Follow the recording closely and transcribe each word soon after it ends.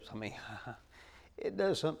I mean, it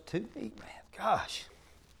does something to me, man. Gosh.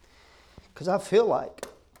 Because I feel like,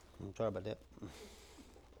 I'm sorry about that.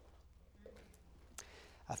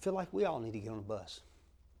 I feel like we all need to get on a bus.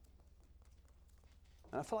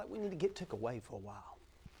 And I feel like we need to get took away for a while.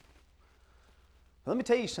 Let me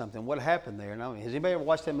tell you something, what happened there. Now, has anybody ever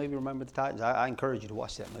watched that movie, Remember the Titans? I encourage you to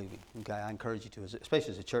watch that movie. Okay, I encourage you to,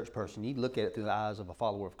 especially as a church person. You look at it through the eyes of a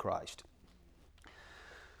follower of Christ.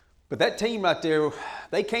 But that team right there,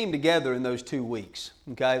 they came together in those 2 weeks.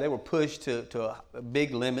 Okay, they were pushed to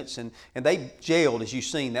big limits, and they jailed, as you've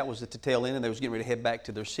seen. That was at the tail end, and they was getting ready to head back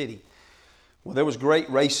to their city. Well, there was great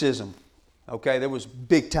racism. Okay, there was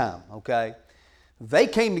big time. Okay, they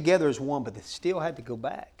came together as one, but they still had to go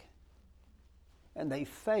back. And they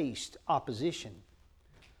faced opposition.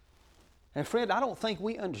 And friend, I don't think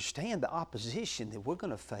we understand the opposition that we're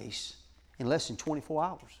going to face in less than 24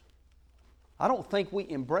 hours. I don't think we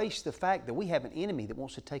embrace the fact that we have an enemy that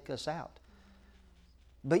wants to take us out.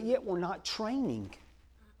 But yet we're not training.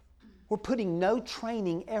 We're putting no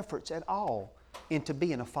training efforts at all into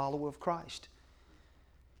being a follower of Christ.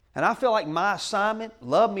 And I feel like my assignment,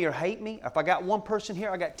 love me or hate me, if I got one person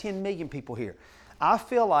here, I got 10 million people here. I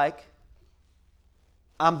feel like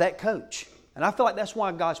I'm that coach. And I feel like that's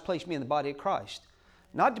why God's placed me in the body of Christ.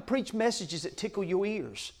 Not to preach messages that tickle your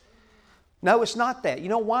ears. No, it's not that. You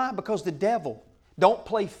know why? Because the devil don't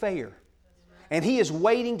play fair. And he is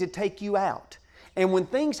waiting to take you out. And when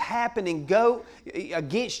things happen and go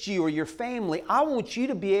against you or your family, I want you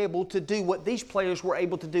to be able to do what these players were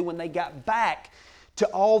able to do when they got back to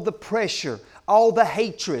all the pressure, all the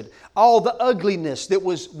hatred, all the ugliness that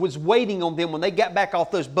was waiting on them when they got back off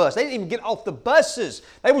those buses. They didn't even get off the buses.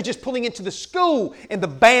 They were just pulling into the school and the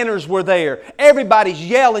banners were there. Everybody's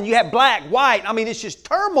yelling. You have black, white. I mean, it's just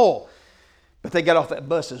turmoil. But they got off that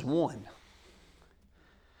bus as one.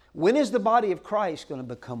 When is the body of Christ going to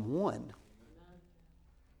become one?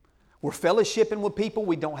 We're fellowshipping with people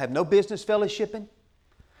we don't have no business fellowshipping.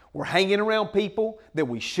 We're hanging around people that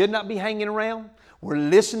we should not be hanging around. We're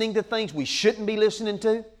listening to things we shouldn't be listening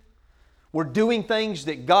to. We're doing things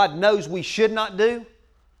that God knows we should not do.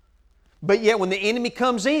 But yet when the enemy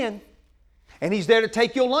comes in and he's there to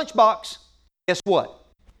take your lunchbox, guess what?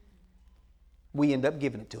 We end up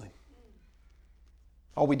giving it to him.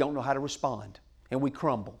 Or we don't know how to respond. And we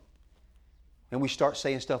crumble. And we start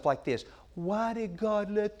saying stuff like this. Why did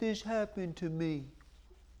God let this happen to me?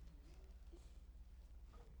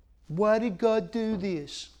 Why did God do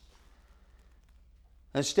this?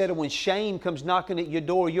 Instead of when shame comes knocking at your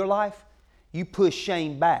door of your life, you push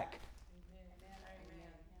shame back.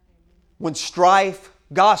 When strife,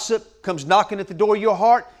 gossip comes knocking at the door of your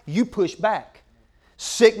heart, you push back.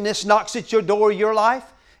 Sickness knocks at your door of your life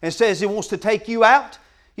and says it wants to take you out.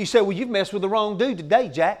 You say, well, you've messed with the wrong dude today,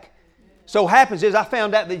 Jack. So what happens is I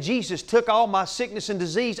found out that Jesus took all my sickness and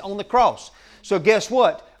disease on the cross. So guess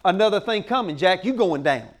what? Another thing coming, Jack, you going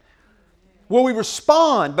down. Well, we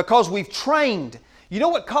respond because we've trained. You know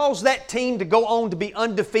what caused that team to go on to be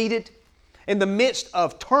undefeated in the midst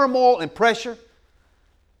of turmoil and pressure?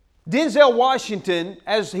 Denzel Washington,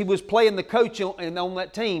 as he was playing the coach on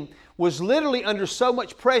that team, was literally under so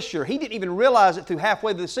much pressure, he didn't even realize it through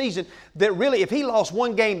halfway through the season that really if he lost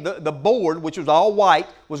one game, the board, which was all white,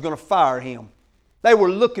 was going to fire him. They were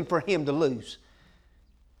looking for him to lose.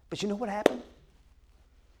 But you know what happened?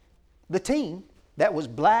 The team that was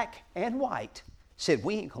black and white said,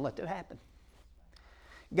 we ain't going to let that happen.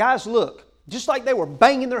 Guys, look, just like they were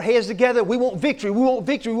banging their heads together, we want victory, we want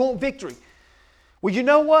victory, we want victory. Well, you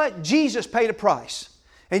know what? Jesus paid a price.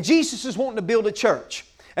 And Jesus is wanting to build a church.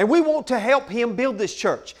 And we want to help Him build this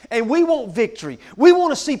church. And we want victory. We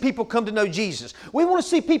want to see people come to know Jesus. We want to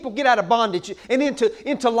see people get out of bondage and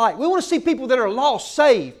into light. We want to see people that are lost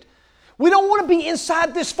saved. We don't want to be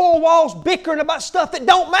inside this four walls bickering about stuff that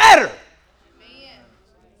don't matter. Amen.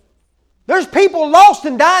 There's people lost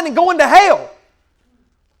and dying and going to hell.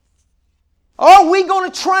 Are we going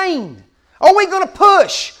to train? Are we going to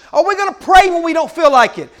push? Are we going to pray when we don't feel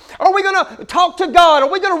like it? Are we going to talk to God?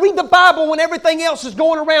 Are we going to read the Bible when everything else is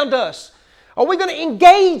going around us? Are we going to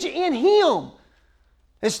engage in Him?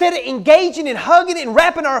 Instead of engaging and hugging and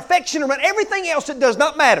wrapping our affection around everything else that does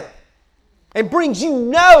not matter and brings you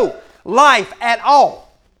no life at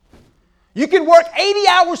all. You can work 80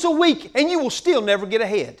 hours a week and you will still never get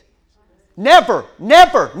ahead. Never,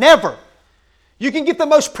 never, never. You can get the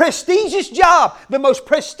most prestigious job, the most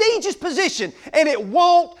prestigious position, and it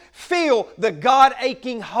won't fill the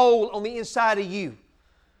God-aching hole on the inside of you.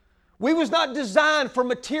 We was not designed for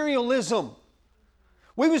materialism.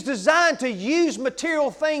 We was designed to use material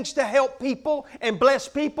things to help people and bless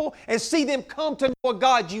people and see them come to know a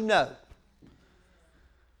God you know.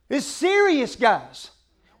 It's serious, guys.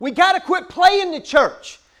 We got to quit playing the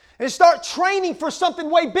church and start training for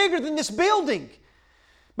something way bigger than this building.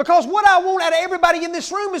 Because what I want out of everybody in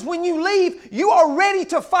this room is when you leave, you are ready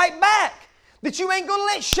to fight back. That you ain't going to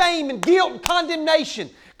let shame and guilt and condemnation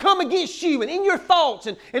come against you and in your thoughts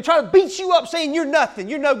and try to beat you up saying you're nothing,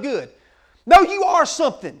 you're no good. No, you are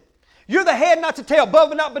something. You're the head, not the tail,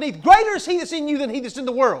 above and not beneath. Greater is He that's in you than he that's in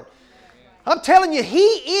the world. I'm telling you, He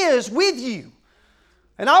is with you.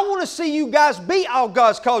 And I want to see you guys be all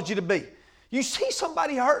God's called you to be. You see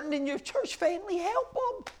somebody hurting in your church family, help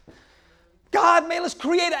them. God, man, let's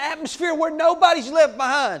create an atmosphere where nobody's left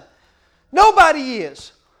behind. Nobody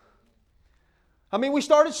is. I mean, we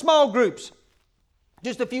started small groups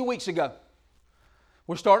just a few weeks ago.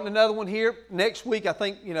 We're starting another one here next week. I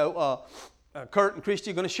think, Kurt and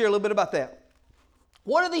Christy are going to share a little bit about that.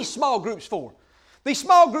 What are these small groups for? These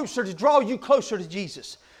small groups are to draw you closer to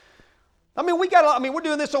Jesus. I mean, we're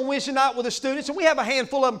doing this on Wednesday night with the students, and we have a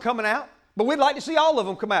handful of them coming out, but we'd like to see all of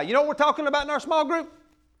them come out. You know what we're talking about in our small group?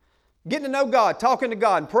 Getting to know God, talking to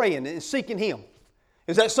God, and praying and seeking Him.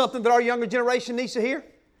 Is that something that our younger generation needs to hear?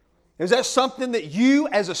 Is that something that you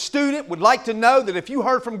as a student would like to know, that if you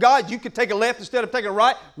heard from God, you could take a left instead of taking a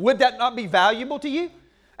right? Would that not be valuable to you?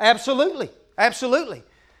 Absolutely. Absolutely.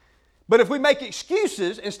 But if we make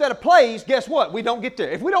excuses instead of plays, guess what? We don't get there.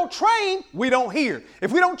 If we don't train, we don't hear.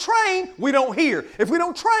 If we don't train, we don't hear. If we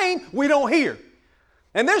don't train, we don't hear.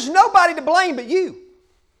 And there's nobody to blame but you.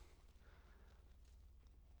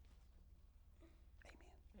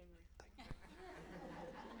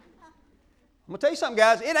 I'm going to tell you something,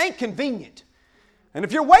 guys. It ain't convenient. And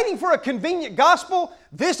if you're waiting for a convenient gospel,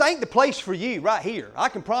 this ain't the place for you right here. I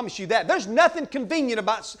can promise you that. There's nothing convenient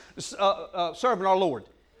about serving our Lord.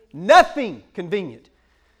 Nothing convenient.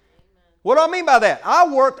 What do I mean by that? I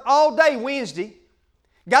worked all day Wednesday,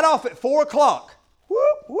 got off at 4 o'clock.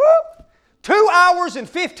 Whoop, whoop. 2 hours and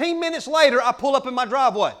 15 minutes later, I pull up in my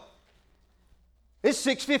driveway. It's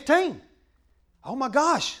 6:15. Oh my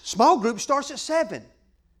gosh, small group starts at 7.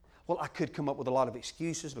 Well, I could come up with a lot of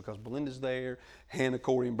excuses because Belinda's there, Hannah,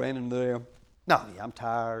 Corey, and Brandon are there. No, yeah, I'm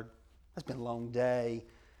tired. It's been a long day.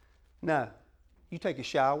 No, you take a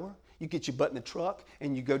shower, you get your butt in the truck,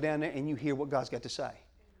 and you go down there and you hear what God's got to say.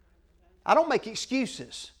 I don't make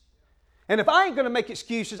excuses. And if I ain't going to make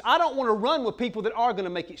excuses, I don't want to run with people that are going to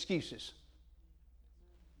make excuses.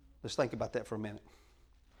 Let's think about that for a minute.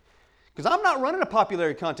 Because I'm not running a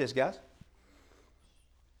popularity contest, guys.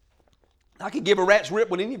 I could give a rat's rip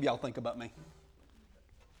what any of y'all think about me.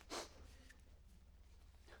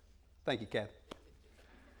 Thank you, Kathy.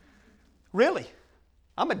 Really,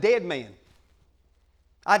 I'm a dead man.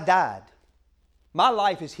 I died. My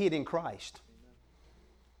life is hid in Christ.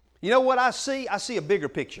 You know what I see? I see a bigger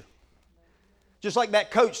picture. Just like that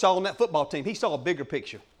coach saw on that football team. He saw a bigger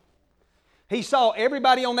picture. He saw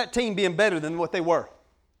everybody on that team being better than what they were.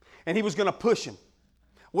 And he was going to push them.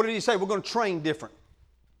 What did he say? We're going to train different.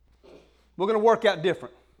 We're going to work out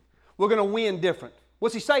different. We're going to win different.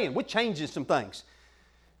 What's he saying? We're changing some things.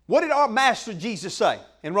 What did our Master Jesus say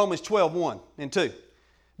in Romans 12:1 and 2?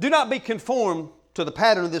 Do not be conformed to the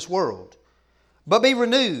pattern of this world, but be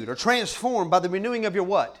renewed or transformed by the renewing of your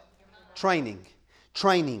what? Training.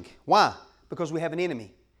 Training. Why? Because we have an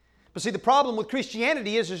enemy. But see, the problem with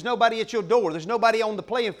Christianity is there's nobody at your door. There's nobody on the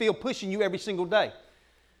playing field pushing you every single day.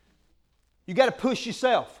 You got to push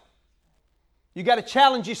yourself. You got to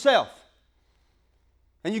challenge yourself.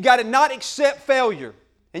 And you got to not accept failure.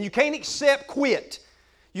 And you can't accept quit.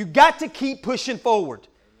 You got to keep pushing forward.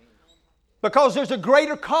 Because there's a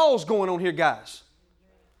greater cause going on here, guys.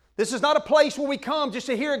 This is not a place where we come just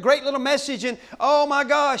to hear a great little message and, oh my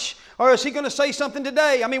gosh, or is he going to say something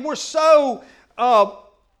today? I mean, we're so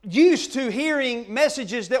used to hearing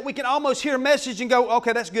messages that we can almost hear a message and go,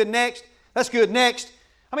 okay, that's good, next. That's good, next.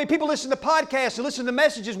 I mean, people listen to podcasts and listen to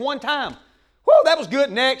messages one time. Whoa, that was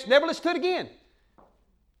good, next. Never listen to it again.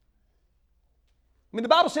 I mean, the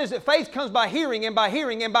Bible says that faith comes by hearing and by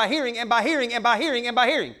hearing and by hearing and by hearing and by hearing and by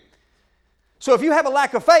hearing. So if you have a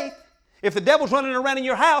lack of faith, if the devil's running around in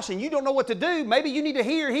your house and you don't know what to do, maybe you need to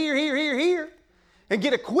hear, and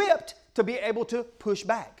get equipped to be able to push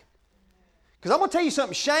back. Because I'm going to tell you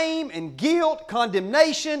something, shame and guilt,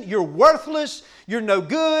 condemnation, you're worthless, you're no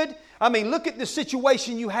good. I mean, look at the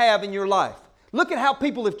situation you have in your life. Look at how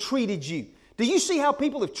people have treated you. Do you see how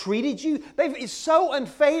people have treated you? It's so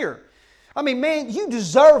unfair. I mean, man, you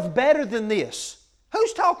deserve better than this.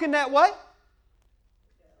 Who's talking that way?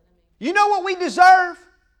 You know what we deserve?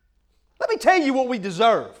 Let me tell you what we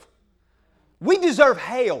deserve. We deserve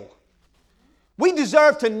hell. We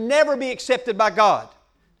deserve to never be accepted by God.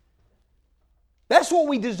 That's what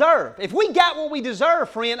we deserve. If we got what we deserve,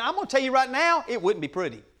 friend, I'm going to tell you right now, it wouldn't be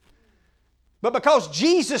pretty. But because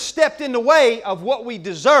Jesus stepped in the way of what we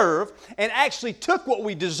deserve and actually took what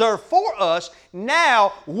we deserve for us,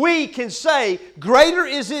 now we can say, greater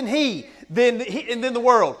is in He than the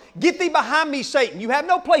world. Get thee behind me, Satan. You have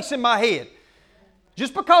no place in my head.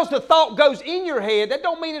 Just because the thought goes in your head, that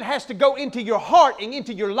don't mean it has to go into your heart and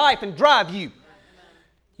into your life and drive you.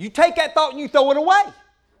 You take that thought and you throw it away.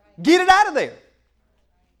 Get it out of there.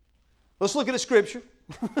 Let's look at a scripture.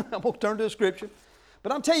 I'm going to turn to a scripture.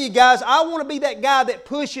 But I'm telling you guys, I want to be that guy that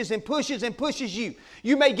pushes and pushes and pushes you.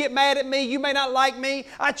 You may get mad at me. You may not like me.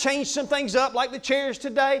 I changed some things up like the chairs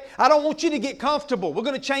today. I don't want you to get comfortable. We're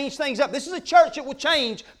going to change things up. This is a church that will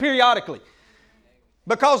change periodically.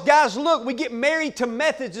 Because guys, look, we get married to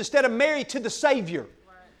methods instead of married to the Savior.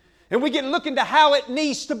 And we get looking to how it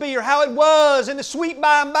needs to be or how it was in the sweet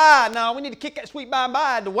by and by. No, we need to kick that sweet by and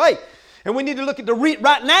by out of the way. And we need to look at the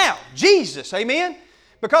right now. Jesus, amen?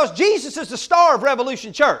 Because Jesus is the star of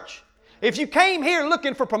Revolution Church. If you came here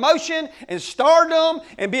looking for promotion and stardom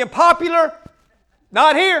and being popular,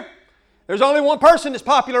 not here. There's only one person that's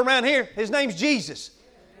popular around here. His name's Jesus.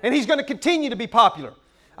 And He's going to continue to be popular.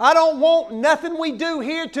 I don't want nothing we do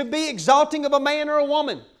here to be exalting of a man or a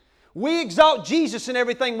woman. We exalt Jesus in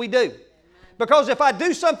everything we do. Because if I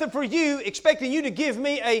do something for you, expecting you to give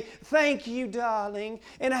me a thank you, darling,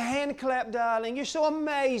 and a hand clap, darling, you're so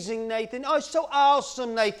amazing, Nathan, oh, it's so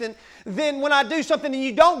awesome, Nathan, then when I do something and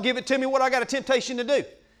you don't give it to me, what I got a temptation to do?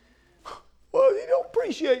 Well, you don't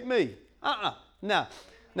appreciate me. No.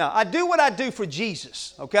 I do what I do for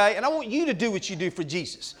Jesus, okay? And I want you to do what you do for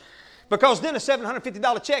Jesus. Because then a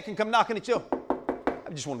 $750 check can come knocking at you.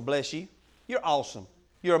 I just want to bless you. You're awesome.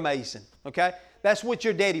 You're amazing, okay? That's what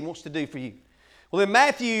your daddy wants to do for you. Well, in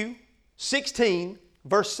Matthew 16,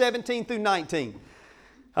 verse 17 through 19,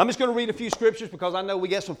 I'm just going to read a few scriptures because I know we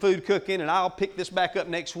got some food cooking and I'll pick this back up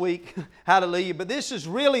next week. Hallelujah. But this is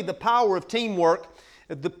really the power of teamwork,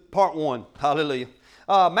 the part one. Hallelujah.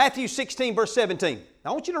 Matthew 16, verse 17.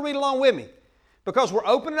 Now, I want you to read along with me because we're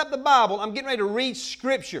opening up the Bible. I'm getting ready to read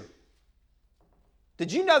Scripture.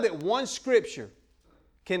 Did you know that one Scripture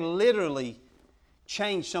can literally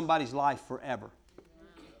change somebody's life forever?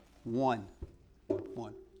 One.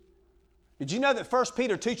 Did you know that 1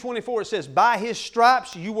 Peter 2:24 it says, by His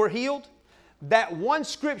stripes you were healed? That one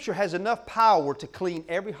scripture has enough power to clean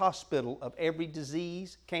every hospital of every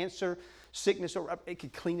disease, cancer, sickness, or it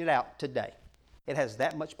could clean it out today. It has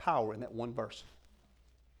that much power in that one verse.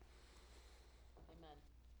 Amen.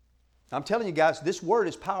 I'm telling you guys, this word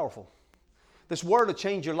is powerful. This word will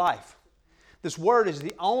change your life. This word is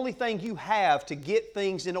the only thing you have to get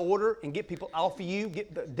things in order and get people off of you,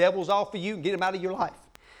 get the devils off of you, and get them out of your life.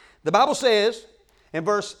 The Bible says in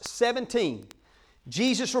verse 17,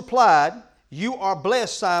 Jesus replied, you are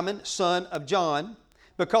blessed, Simon, son of John,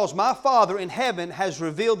 because my Father in heaven has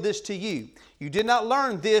revealed this to you. You did not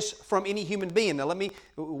learn this from any human being. Now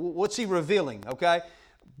what's He revealing, okay?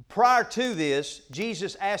 Prior to this,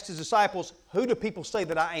 Jesus asked His disciples, who do people say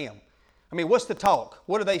that I am? I mean, what's the talk?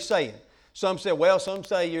 What are they saying? Some say, well, some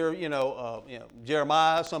say you're,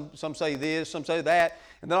 Jeremiah. Some say this, some say that.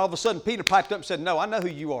 And then all of a sudden, Peter piped up and said, no, I know who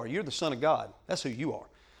you are. You're the Son of God. That's who you are.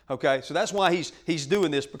 Okay, so that's why he's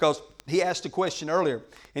doing this, because he asked a question earlier.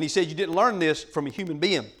 And he said, you didn't learn this from a human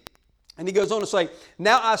being. And he goes on to say,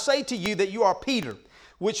 now I say to you that you are Peter,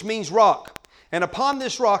 which means rock. And upon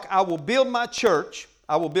this rock I will build my church.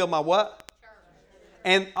 I will build my what? Church.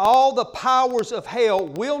 And all the powers of hell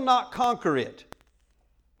will not conquer it.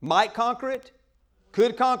 Might conquer it,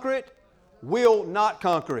 could conquer it, will not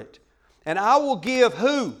conquer it. And I will give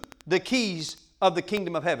who the keys of the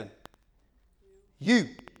kingdom of heaven? You,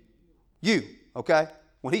 okay?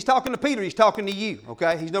 When he's talking to Peter, he's talking to you,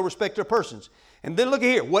 okay? He's no respecter of persons. And then look at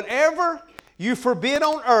here. Whatever you forbid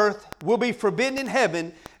on earth will be forbidden in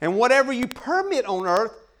heaven, and whatever you permit on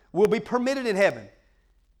earth will be permitted in heaven.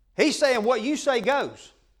 He's saying what you say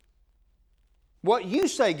goes. What you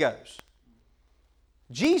say goes.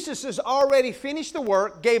 Jesus has already finished the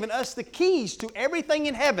work, giving us the keys to everything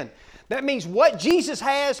in heaven. That means what Jesus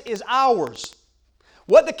has is ours.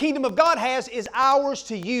 What the kingdom of God has is ours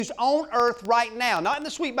to use on earth right now, not in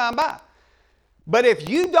the sweet by and by. But if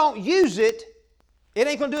you don't use it, it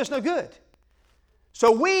ain't going to do us no good.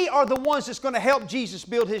 So we are the ones that's going to help Jesus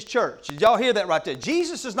build His church. Did y'all hear that right there?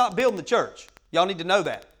 Jesus is not building the church. Y'all need to know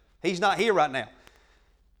that. He's not here right now.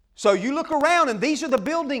 So you look around and these are the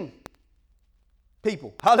building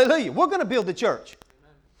people. Hallelujah. We're going to build the church.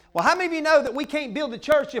 Amen. Well, how many of you know that we can't build the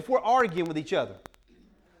church if we're arguing with each other?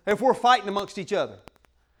 If we're fighting amongst each other?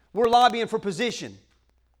 We're lobbying for position.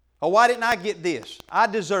 Oh, why didn't I get this? I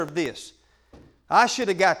deserve this. I should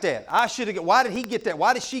have got that. Why did he get that?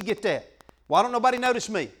 Why did she get that? Why don't nobody notice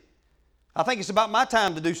me? I think it's about my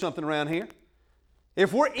time to do something around here.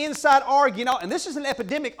 If we're inside arguing, and this is an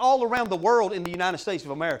epidemic all around the world in the United States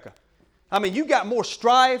of America. I mean, you got more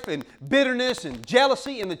strife and bitterness and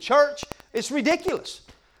jealousy in the church. It's ridiculous.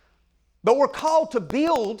 But we're called to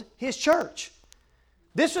build His church.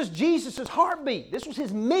 This was Jesus' heartbeat. This was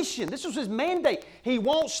His mission. This was His mandate. He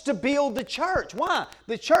wants to build the church. Why?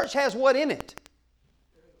 The church has what in it?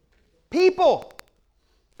 People.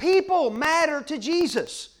 People matter to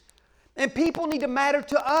Jesus. And people need to matter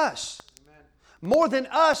to us. Amen. More than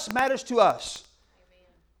us matters to us. Amen.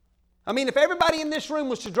 I mean, if everybody in this room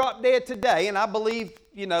was to drop dead today, and I believe,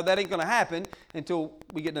 that ain't going to happen until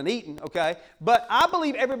we get done eating, okay? But I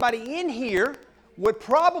believe everybody in here would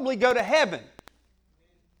probably go to heaven.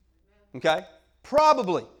 Okay?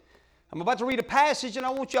 Probably. I'm about to read a passage, and I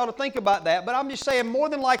want y'all to think about that, but I'm just saying more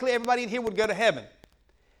than likely everybody in here would go to heaven.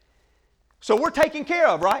 So we're taken care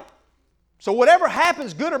of, right? So whatever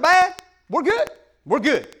happens, good or bad, we're good. We're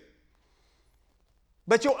good.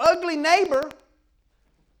 But your ugly neighbor,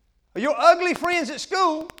 or your ugly friends at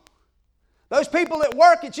school, those people at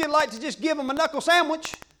work that you'd like to just give them a knuckle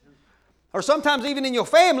sandwich, or sometimes even in your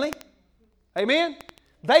family, amen,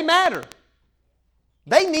 they matter.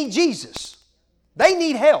 They need Jesus. They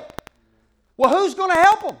need help. Well, who's going to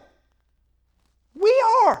help them? We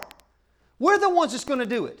are. We're the ones that's going to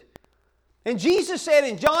do it. And Jesus said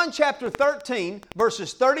in John chapter 13,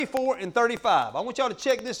 verses 34 and 35, I want y'all to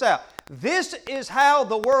check this out. This is how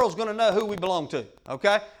the world's going to know who we belong to,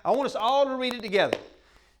 okay? I want us all to read it together.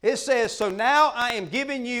 It says, so now I am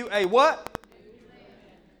giving you a what?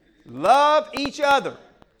 Love each other.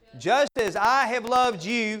 Just as I have loved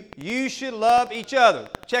you, you should love each other.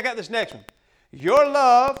 Check out this next one. Your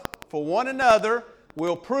love for one another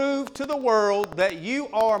will prove to the world that you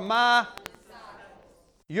are my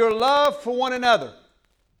Your love for one another.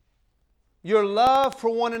 Your love for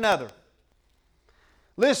one another.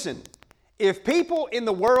 Listen, if people in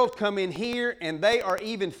the world come in here and they are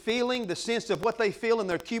even feeling the sense of what they feel in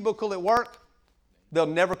their cubicle at work, they'll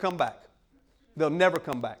never come back. They'll never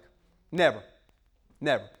come back. Never.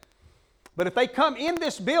 Never. But if they come in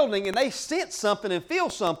this building and they sense something and feel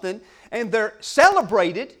something and they're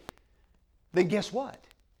celebrated, then guess what?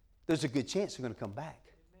 There's a good chance they're going to come back.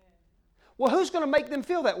 Well, who's going to make them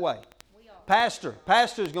feel that way? Pastor.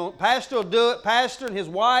 Pastor will do it. Pastor and his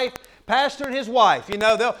wife. Pastor and his wife.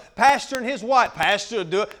 Pastor and his wife. Pastor will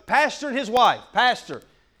do it. Pastor and his wife. Pastor.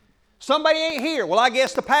 Somebody ain't here. Well, I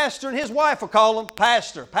guess the pastor and his wife will call him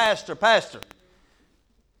pastor, pastor, pastor.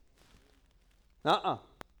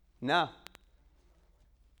 No.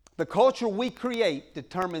 The culture we create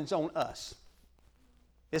determines on us.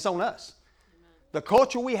 It's on us. The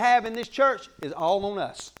culture we have in this church is all on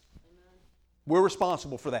us. We're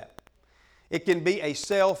responsible for that. It can be a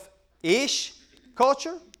selfish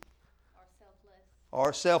culture,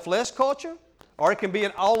 or selfless culture, or it can be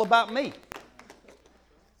an all about me.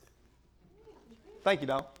 Thank you,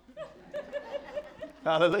 Don.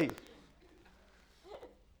 Hallelujah.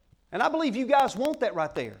 And I believe you guys want that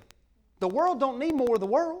right there. The world don't need more of the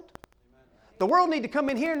world. The world need to come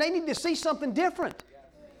in here and they need to see something different.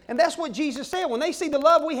 And that's what Jesus said. When they see the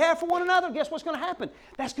love we have for one another, guess what's going to happen?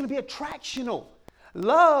 That's going to be attractional.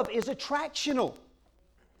 Love is attractional.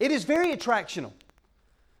 It is very attractional.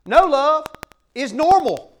 No love is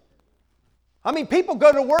normal. I mean, people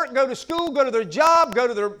go to work, go to school, go to their job, go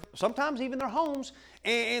to their, sometimes even their homes,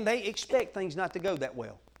 and they expect things not to go that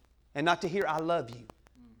well and not to hear, I love you.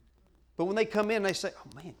 But when they come in, they say,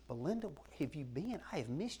 oh man, Belinda, where have you been? I have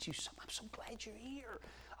missed you. I'm so glad you're here.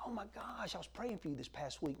 Oh my gosh, I was praying for you this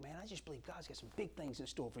past week, man. I just believe God's got some big things in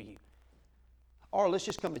store for you. Or let's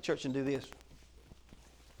just come to church and do this.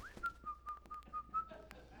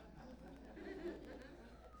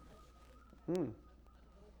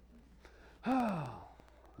 Oh,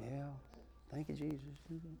 yeah. Thank you, Jesus.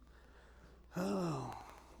 Oh,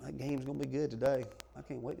 that game's going to be good today. I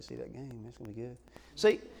can't wait to see that game. It's going to be good.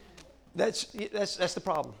 See, that's the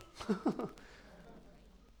problem.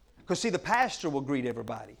 Because see, the pastor will greet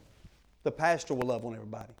everybody. The pastor will love on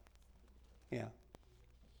everybody. Yeah.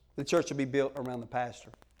 The church will be built around the pastor.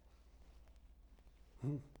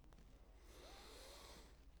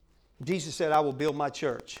 Jesus said, I will build my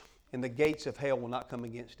church, and the gates of hell will not come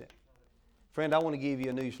against it. Friend, I want to give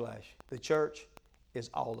you a newsflash. The church is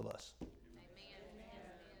all of us.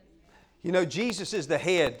 You know, Jesus is the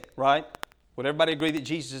head, right? Would everybody agree that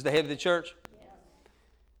Jesus is the head of the church?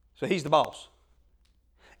 So He's the boss.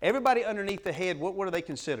 Everybody underneath the head, what are they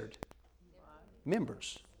considered?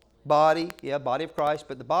 Members. Body, body of Christ,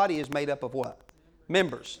 but the body is made up of what?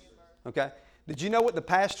 Members. Okay? Did you know what the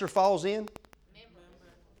pastor falls in?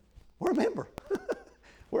 We're a member.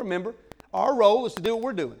 We're a member. Our role is to do what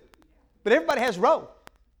we're doing. But everybody has a role.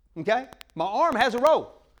 Okay? My arm has a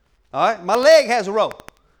role. All right? My leg has a role.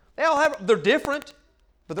 They're different,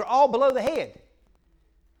 but they're all below the head.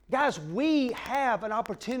 Guys, we have an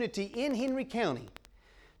opportunity in Henry County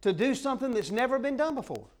to do something that's never been done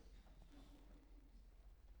before.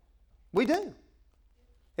 We do.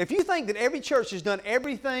 If you think that every church has done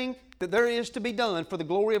everything that there is to be done for the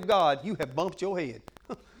glory of God, you have bumped your head.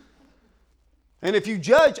 And if you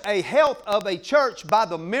judge a health of a church by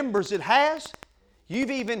the members it has, you've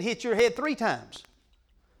even hit your head 3 times.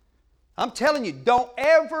 I'm telling you, don't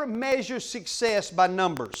ever measure success by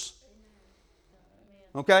numbers.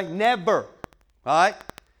 Okay? Never. All right?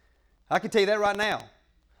 I can tell you that right now.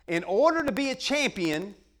 In order to be a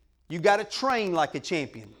champion, you got to train like a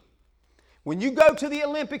champion. When you go to the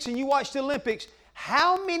Olympics and you watch the Olympics,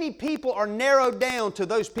 how many people are narrowed down to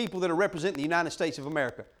those people that are representing the United States of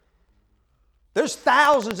America? There's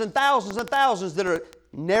thousands and thousands and thousands that are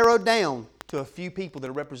narrowed down to a few people that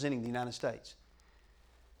are representing the United States.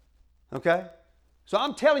 Okay? So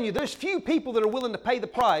I'm telling you, there's few people that are willing to pay the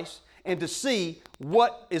price and to see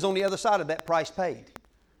what is on the other side of that price paid.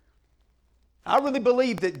 I really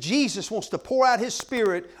believe that Jesus wants to pour out His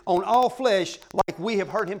Spirit on all flesh like we have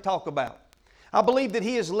heard Him talk about. I believe that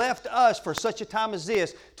He has left us for such a time as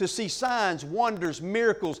this to see signs, wonders,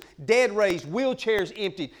 miracles, dead raised, wheelchairs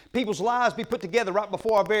emptied, people's lives be put together right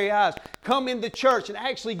before our very eyes, come into church and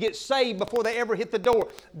actually get saved before they ever hit the door.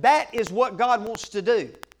 That is what God wants to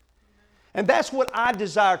do. And that's what I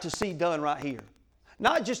desire to see done right here.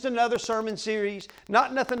 Not just another sermon series,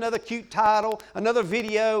 not another cute title, another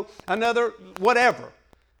video, another whatever.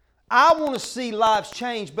 I want to see lives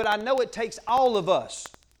change, but I know it takes all of us,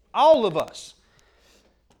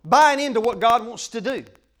 buying into what God wants to do.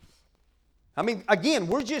 I mean, again,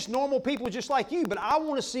 we're just normal people just like you, but I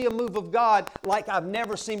want to see a move of God like I've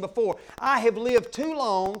never seen before. I have lived too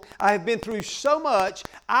long. I have been through so much.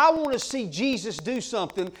 I want to see Jesus do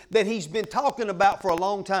something that He's been talking about for a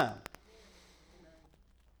long time.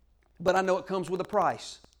 But I know it comes with a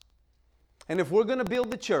price. And if we're going to build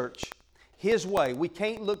the church His way, we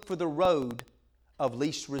can't look for the road of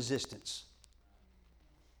least resistance.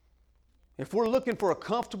 If we're looking for a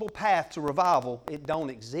comfortable path to revival, it don't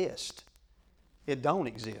exist. It don't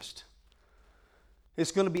exist.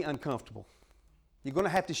 It's going to be uncomfortable. You're going to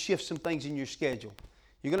have to shift some things in your schedule.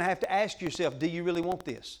 You're going to have to ask yourself, do you really want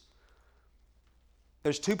this?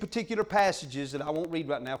 There's 2 particular passages that I won't read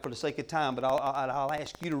right now for the sake of time, but I'll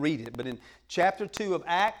ask you to read it. But in chapter 2 of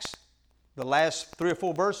Acts, the last 3 or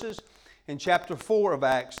 4 verses, and chapter 4 of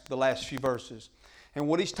Acts, the last few verses. And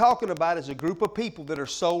what he's talking about is a group of people that are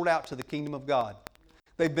sold out to the kingdom of God.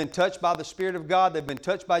 They've been touched by the Spirit of God. They've been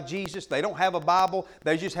touched by Jesus. They don't have a Bible.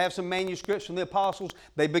 They just have some manuscripts from the apostles.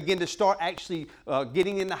 They begin to start actually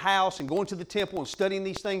getting in the house and going to the temple and studying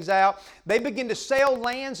these things out. They begin to sell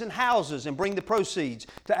lands and houses and bring the proceeds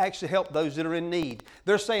to actually help those that are in need.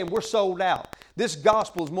 They're saying, we're sold out. This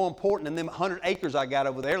gospel is more important than them 100 acres I got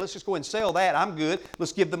over there. Let's just go ahead and sell that. I'm good.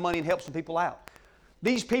 Let's give the money and help some people out.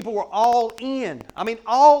 These people were all in. I mean,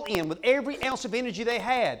 all in with every ounce of energy they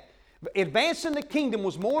had. Advancing the kingdom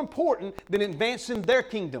was more important than advancing their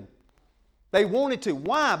kingdom. They wanted to.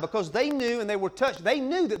 Why? Because they knew and they were touched. They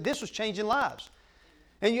knew that this was changing lives.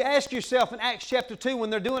 And you ask yourself in Acts chapter 2 when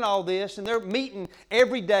they're doing all this and they're meeting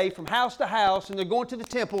every day from house to house and they're going to the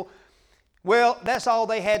temple. Well, that's all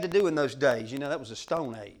they had to do in those days. You know, that was a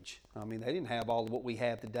stone age. I mean, they didn't have all of what we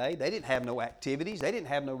have today. They didn't have no activities. They didn't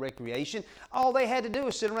have no recreation. All they had to do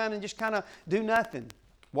was sit around and just kind of do nothing.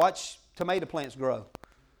 Watch tomato plants grow.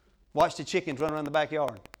 Watch the chickens run around the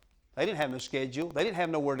backyard. They didn't have no schedule. They didn't have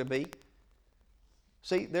nowhere to be.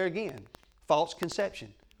 See, there again, false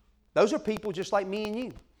conception. Those are people just like me and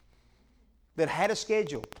you that had a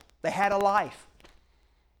schedule. They had a life.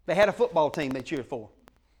 They had a football team they cheered for.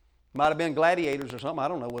 Might have been gladiators or something. I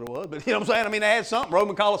don't know what it was. But you know what I'm saying? I mean, they had something.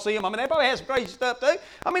 Roman Coliseum. I mean, they probably had some crazy stuff too.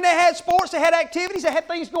 I mean, they had sports. They had activities. They had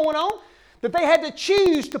things going on that they had to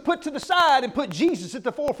choose to put to the side and put Jesus at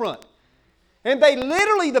the forefront. And they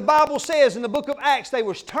literally, the Bible says in the book of Acts, they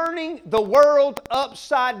were turning the world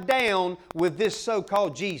upside down with this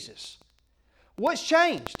so-called Jesus. What's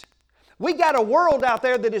changed? We got a world out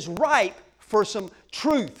there that is ripe for some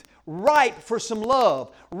truth, ripe for some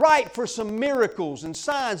love, ripe for some miracles and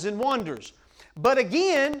signs and wonders. But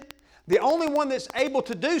again, the only one that's able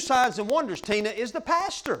to do signs and wonders, Tina, is the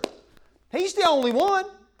pastor. He's the only one.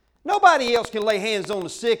 Nobody else can lay hands on the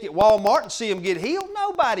sick at Walmart and see them get healed.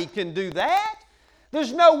 Nobody can do that.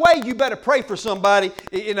 There's no way you better pray for somebody,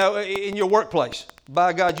 in your workplace.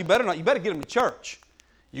 By God, you better not. You better get them to church.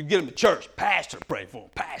 You get them to church. Pastor, pray for them.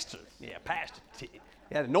 Pastor. Yeah, pastor.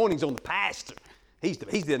 Yeah, the anointing's on the pastor. He's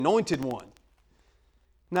the anointed one.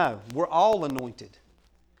 No, we're all anointed.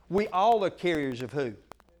 We all are carriers of who?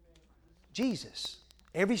 Jesus.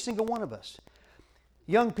 Every single one of us.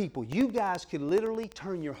 Young people, you guys could literally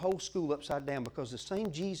turn your whole school upside down because the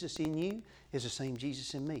same Jesus in you is the same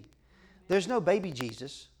Jesus in me. There's no baby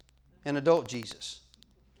Jesus and adult Jesus.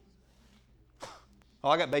 Oh,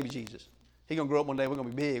 I got baby Jesus. He's going to grow up one day. We're going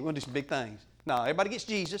to be big. We're going to do some big things. No, everybody gets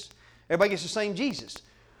Jesus. Everybody gets the same Jesus.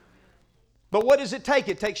 But what does it take?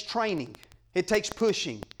 It takes training. It takes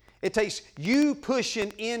pushing. It takes you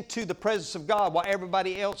pushing into the presence of God while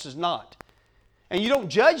everybody else is not. And you don't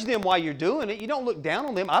judge them while you're doing it. You don't look down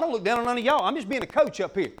on them. I don't look down on none of y'all. I'm just being a coach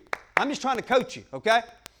up here. I'm just trying to coach you, okay?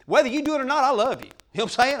 Whether you do it or not, I love you. You know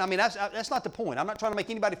what I'm saying? I mean, that's not the point. I'm not trying to make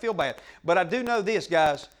anybody feel bad. But I do know this,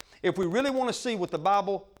 guys. If we really want to see what the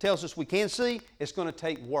Bible tells us we can see, it's going to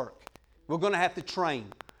take work. We're going to have to train.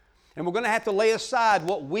 And we're going to have to lay aside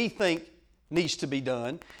what we think needs to be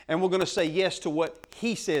done. And we're going to say yes to what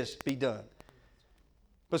He says be done.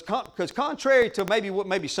 Because contrary to what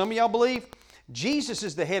maybe some of y'all believe, Jesus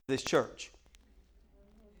is the head of this church.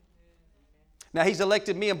 Now, He's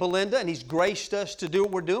elected me and Belinda, and He's graced us to do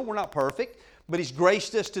what we're doing. We're not perfect, but He's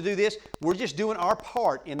graced us to do this. We're just doing our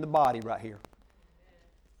part in the body right here.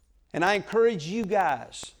 And I encourage you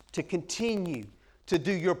guys to continue to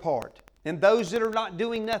do your part. And those that are not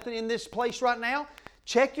doing nothing in this place right now,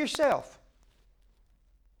 check yourself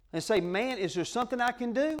and say, man, is there something I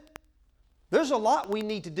can do? There's a lot we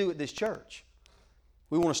need to do at this church.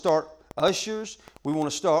 We want to start ushers. We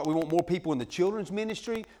want more people in the children's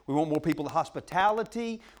ministry. We want more people in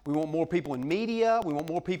hospitality. We want more people in media. We want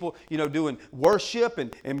more people, doing worship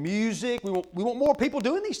and music. We want more people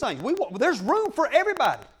doing these things. There's room for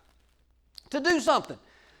everybody to do something.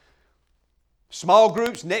 Small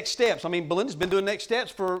groups, next steps. I mean, Belinda's been doing next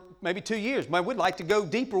steps for maybe 2 years. Man, we'd like to go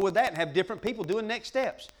deeper with that and have different people doing next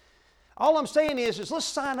steps. All I'm saying is let's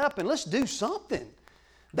sign up and let's do something.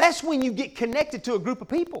 That's when you get connected to a group of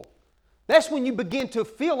people. That's when you begin to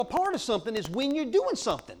feel a part of something, is when you're doing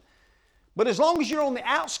something. But as long as you're on the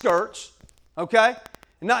outskirts, okay,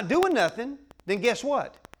 and not doing nothing, then guess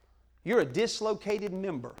what? You're a dislocated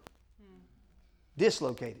member.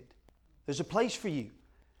 Dislocated. There's a place for you.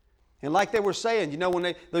 And like they were saying,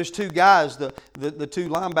 when those two guys, the two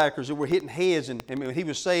linebackers that were hitting heads, and he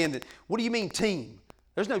was saying that, what do you mean team?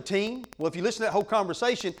 There's no team. Well, if you listen to that whole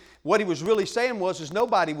conversation, what he was really saying was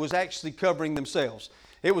nobody was actually covering themselves.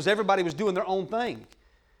 It was everybody was doing their own thing.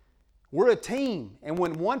 We're a team. And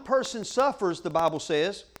when one person suffers, the Bible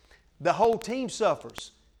says, the whole team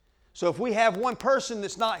suffers. So if we have one person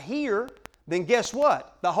that's not here, then guess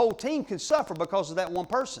what? The whole team can suffer because of that one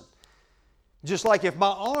person. Just like if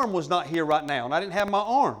my arm was not here right now and I didn't have my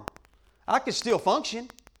arm, I could still function.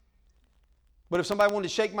 But if somebody wanted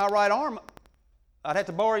to shake my right arm, I'd have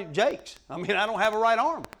to borrow Jake's. I mean, I don't have a right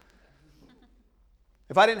arm.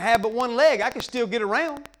 If I didn't have but one leg, I could still get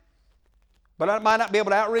around. But I might not be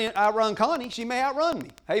able to outrun Connie. She may outrun me.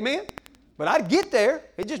 Amen? But I'd get there.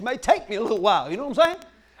 It just may take me a little while. You know what I'm saying?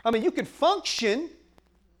 I mean, you can function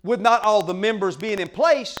with not all the members being in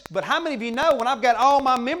place, but how many of you know when I've got all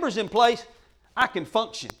my members in place, I can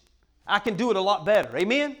function. I can do it a lot better.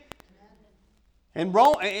 Amen? And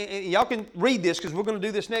y'all can read this because we're going to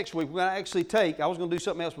do this next week. We're going to actually I was going to do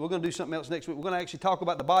something else, but we're going to do something else next week. We're going to actually talk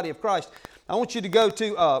about the body of Christ. I want you to go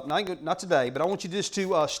to, not today, but I want you just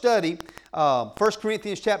to study 1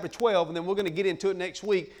 Corinthians chapter 12, and then we're going to get into it next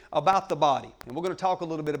week about the body. And we're going to talk a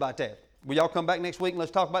little bit about that. Will y'all come back next week and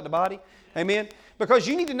let's talk about the body? Amen? Because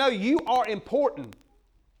you need to know you are important.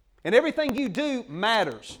 And everything you do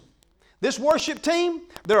matters. This worship team,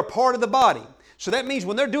 they're a part of the body. So that means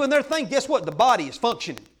when they're doing their thing, guess what? The body is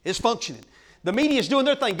functioning. It's functioning. The media is doing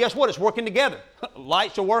their thing. Guess what? It's working together.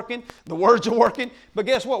 Lights are working. The words are working. But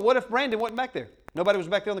guess what? What if Brandon wasn't back there? Nobody was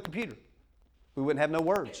back there on the computer. We wouldn't have no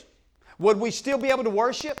words. Would we still be able to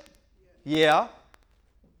worship? Yeah.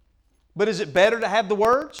 But is it better to have the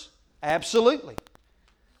words? Absolutely.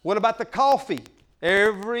 What about the coffee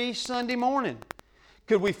every Sunday morning?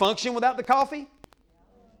 Could we function without the coffee?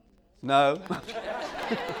 No.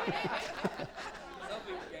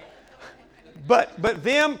 But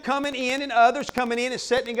them coming in and others coming in and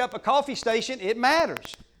setting up a coffee station, it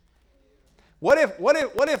matters. What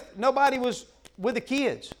if nobody was with the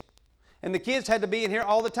kids and the kids had to be in here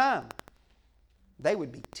all the time? They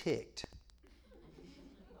would be ticked.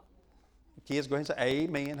 The kids go ahead and say,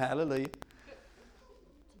 amen, hallelujah.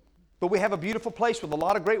 But we have a beautiful place with a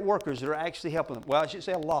lot of great workers that are actually helping them. Well, I should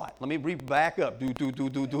say a lot. Let me back up.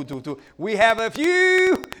 We have a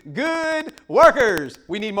few good workers.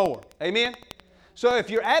 We need more. Amen? So if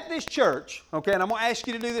you're at this church, okay, and I'm going to ask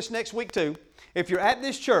you to do this next week too. If you're at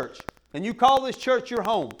this church and you call this church your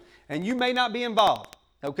home and you may not be involved,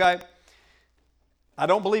 okay, I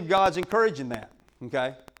don't believe God's encouraging that,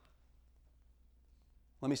 okay?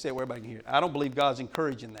 Let me say it where everybody can hear it. I don't believe God's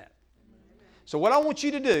encouraging that. So what I want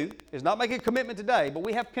you to do is not make a commitment today, but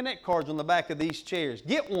we have connect cards on the back of these chairs.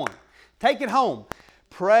 Get one. Take it home.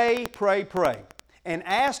 Pray, pray, pray. And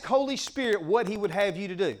ask Holy Spirit what He would have you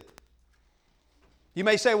to do. You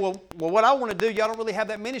may say, well, what I want to do, y'all don't really have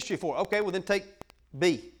that ministry for. Okay, well then take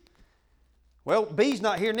B. Well, B's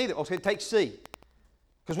not here neither. Okay, take C.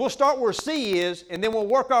 Because we'll start where C is, and then we'll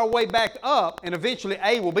work our way back up, and eventually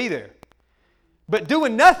A will be there. But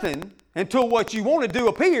doing nothing until what you want to do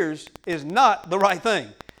appears is not the right thing.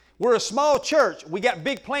 We're a small church. We got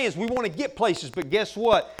big plans. We want to get places. But guess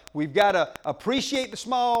what? We've got to appreciate the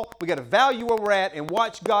small. We've got to value where we're at and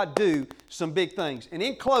watch God do some big things. And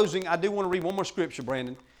in closing, I do want to read one more scripture,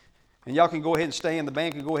 Brandon. And y'all can go ahead and stay in. The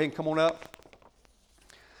band can go ahead and come on up.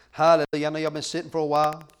 Hallelujah. I know y'all been sitting for a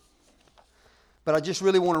while. But I just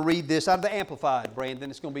really want to read this out of the Amplified, Brandon.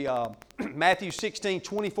 It's going to be Matthew 16,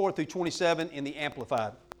 24 through 27 in the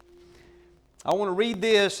Amplified. I want to read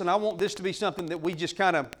this, and I want this to be something that we just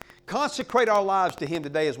kind of consecrate our lives to Him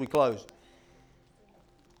today as we close.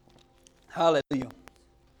 Hallelujah.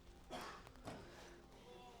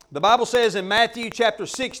 The Bible says in Matthew chapter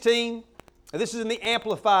 16, this is in the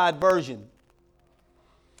Amplified version.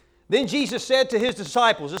 Then Jesus said to His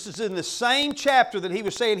disciples, this is in the same chapter that He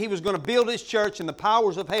was saying He was going to build His church and the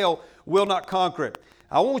powers of hell will not conquer it.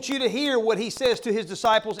 I want you to hear what He says to His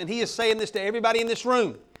disciples, and He is saying this to everybody in this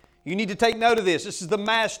room. You need to take note of this. This is the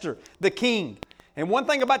Master, the King. And one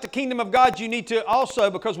thing about the kingdom of God, you need to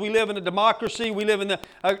also, because we live in a democracy, we live in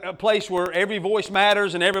a place where every voice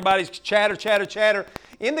matters and everybody's chatter, chatter, chatter.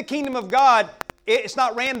 In the kingdom of God, it's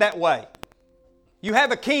not ran that way. You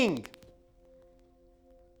have a king.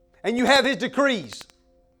 And you have His decrees.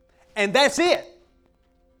 And that's it.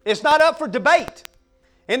 It's not up for debate.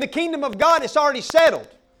 In the kingdom of God, it's already settled.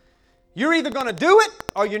 You're either going to do it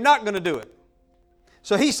or you're not going to do it.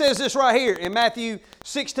 So He says this right here in Matthew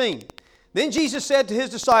 16. Then Jesus said to His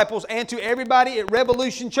disciples and to everybody at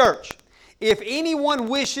Revolution Church, if anyone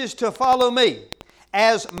wishes to follow me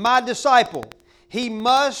as my disciple, he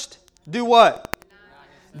must do what?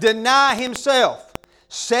 Deny himself.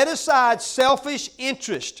 Set aside selfish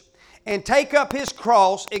interest and take up his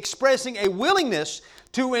cross, expressing a willingness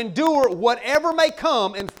to endure whatever may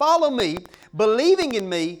come and follow me, believing in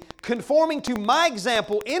me, conforming to my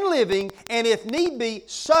example in living, and if need be,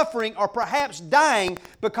 suffering or perhaps dying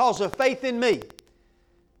because of faith in me.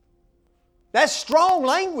 That's strong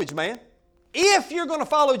language, man. If you're going to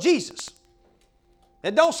follow Jesus.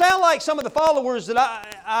 It don't sound like some of the followers that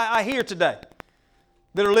I hear today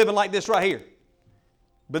that are living like this right here.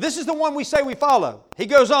 But this is the one we say we follow. He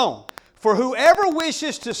goes on. For whoever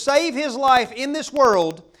wishes to save his life in this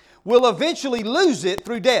world will eventually lose it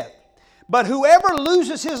through death. But whoever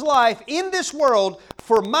loses his life in this world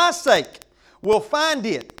for my sake will find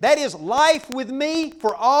it. That is life with me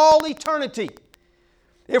for all eternity.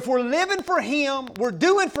 If we're living for Him, we're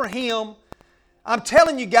doing for Him, I'm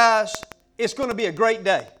telling you guys, it's going to be a great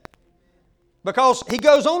day. Because He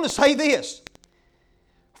goes on to say this.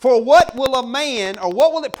 For what will a man, or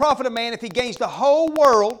what will it profit a man if he gains the whole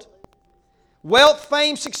world, wealth,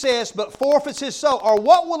 fame, success, but forfeits his soul? Or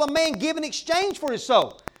what will a man give in exchange for his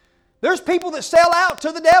soul? There's people that sell out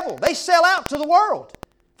to the devil. They sell out to the world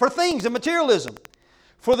for things and materialism.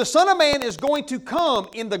 For the Son of Man is going to come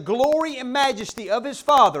in the glory and majesty of His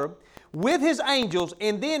Father with His angels,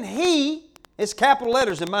 and then He, it's capital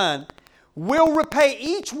letters in mine, will repay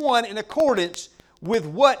each one in accordance with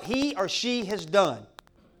what he or she has done.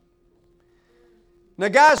 Now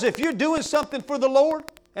guys, if you're doing something for the Lord,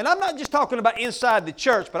 and I'm not just talking about inside the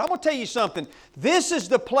church, but I'm going to tell you something. This is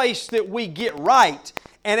the place that we get right.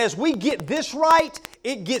 And as we get this right,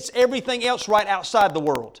 it gets everything else right outside the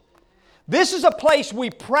world. This is a place we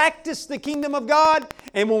practice the kingdom of God.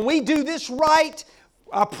 And when we do this right,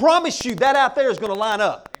 I promise you that out there is going to line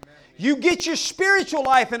up. Amen. You get your spiritual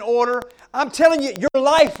life in order, I'm telling you, your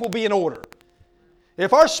life will be in order.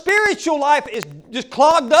 If our spiritual life is just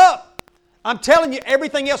clogged up, I'm telling you,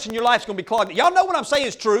 everything else in your life is going to be clogged. Y'all know what I'm saying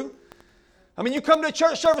is true. I mean, you come to a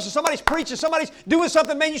church service and somebody's preaching, somebody's doing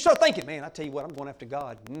something, man, you start thinking, man, I tell you what, I'm going after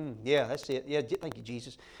God. Yeah, that's it. Yeah, thank you,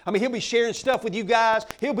 Jesus. I mean, He'll be sharing stuff with you guys.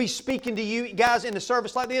 He'll be speaking to you guys in the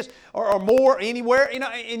service like this or more anywhere,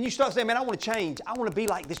 and you start saying, man, I want to change. I want to be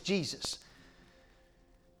like this Jesus.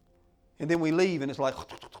 And then we leave and it's like,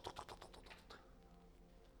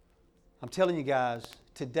 I'm telling you guys,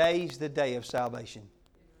 today's the day of salvation.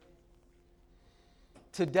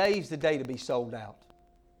 Today's the day to be sold out.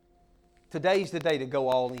 Today's the day to go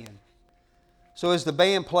all in. So as the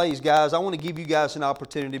band plays, guys, I want to give you guys an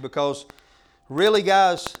opportunity because really,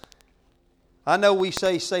 guys, I know we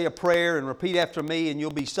say a prayer and repeat after me and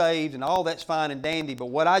you'll be saved and all that's fine and dandy, but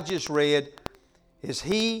what I just read is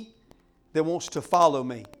he that wants to follow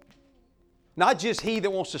me. Not just he that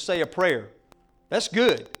wants to say a prayer. That's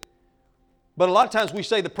good. But a lot of times we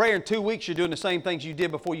say the prayer in 2 weeks, you're doing the same things you did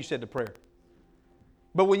before you said the prayer.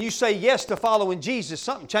 But when you say yes to following Jesus,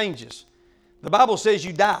 something changes. The Bible says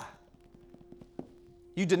you die.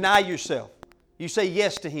 You deny yourself. You say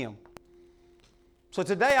yes to Him. So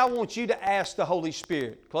today I want you to ask the Holy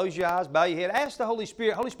Spirit. Close your eyes, bow your head. Ask the Holy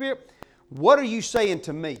Spirit, Holy Spirit, what are you saying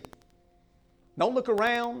to me? Don't look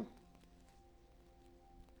around.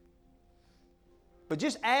 But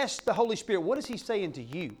just ask the Holy Spirit, what is He saying to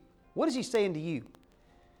you? What is He saying to you?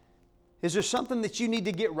 Is there something that you need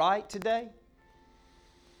to get right today?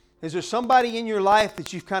 Is there somebody in your life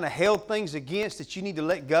that you've kind of held things against that you need to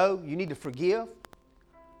let go? You need to forgive?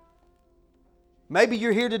 Maybe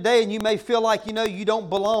you're here today and you may feel like, you don't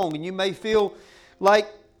belong, and you may feel like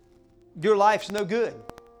your life's no good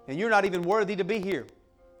and you're not even worthy to be here.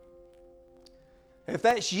 If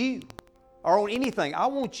that's you or on anything, I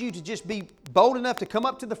want you to just be bold enough to come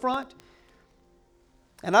up to the front.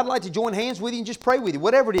 And I'd like to join hands with you and just pray with you,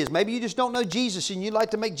 whatever it is. Maybe you just don't know Jesus and you'd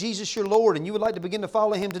like to make Jesus your Lord and you would like to begin to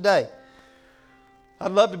follow Him today.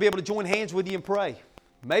 I'd love to be able to join hands with you and pray.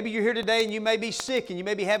 Maybe you're here today and you may be sick and you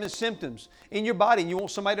may be having symptoms in your body and you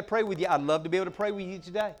want somebody to pray with you. I'd love to be able to pray with you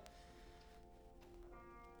today.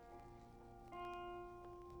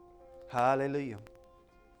 Hallelujah.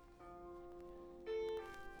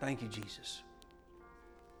 Thank you, Jesus.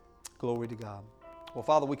 Glory to God. Well,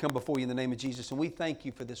 Father, we come before you in the name of Jesus, and we thank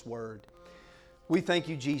you for this word. We thank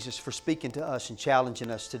you, Jesus, for speaking to us and challenging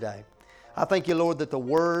us today. I thank you, Lord, that the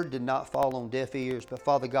word did not fall on deaf ears, but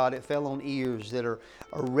Father God, it fell on ears that are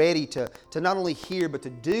ready to not only hear, but to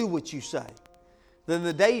do what you say. Then in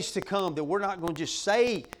the days to come, that we're not going to just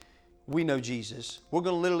say we know Jesus. We're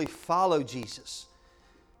going to literally follow Jesus.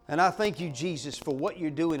 And I thank you, Jesus, for what you're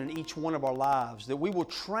doing in each one of our lives, that we will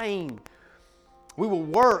train. We will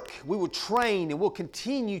work, we will train, and we'll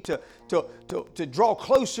continue to draw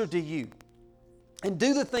closer to you and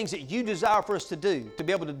do the things that you desire for us to do, to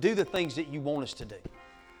be able to do the things that you want us to do.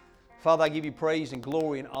 Father, I give you praise and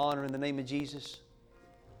glory and honor in the name of Jesus.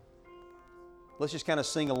 Let's just kind of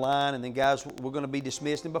sing a line, and then, guys, we're going to be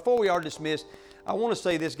dismissed. And before we are dismissed, I want to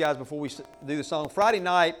say this, guys, before we do the song. Friday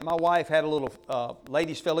night, my wife had a little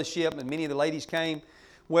ladies' fellowship, and many of the ladies came.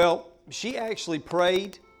 Well, she actually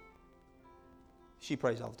prayed. She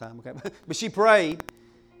prays all the time, okay? But she prayed,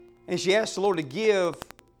 and she asked the Lord to give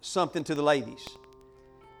something to the ladies.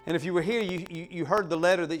 And if you were here, you heard the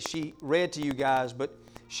letter that she read to you guys, but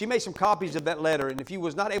she made some copies of that letter, and if you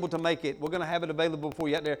was not able to make it, we're going to have it available for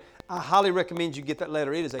you out there. I highly recommend you get that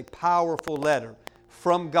letter. It is a powerful letter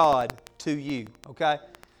from God to you, okay?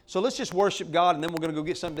 So let's just worship God, and then we're going to go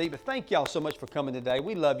get something to eat. But thank y'all so much for coming today.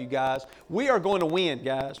 We love you guys. We are going to win,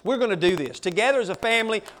 guys. We're going to do this. Together as a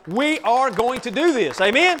family, we are going to do this.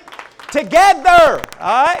 Amen? Together.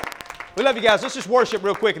 All right? We love you guys. Let's just worship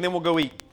real quick, and then we'll go eat.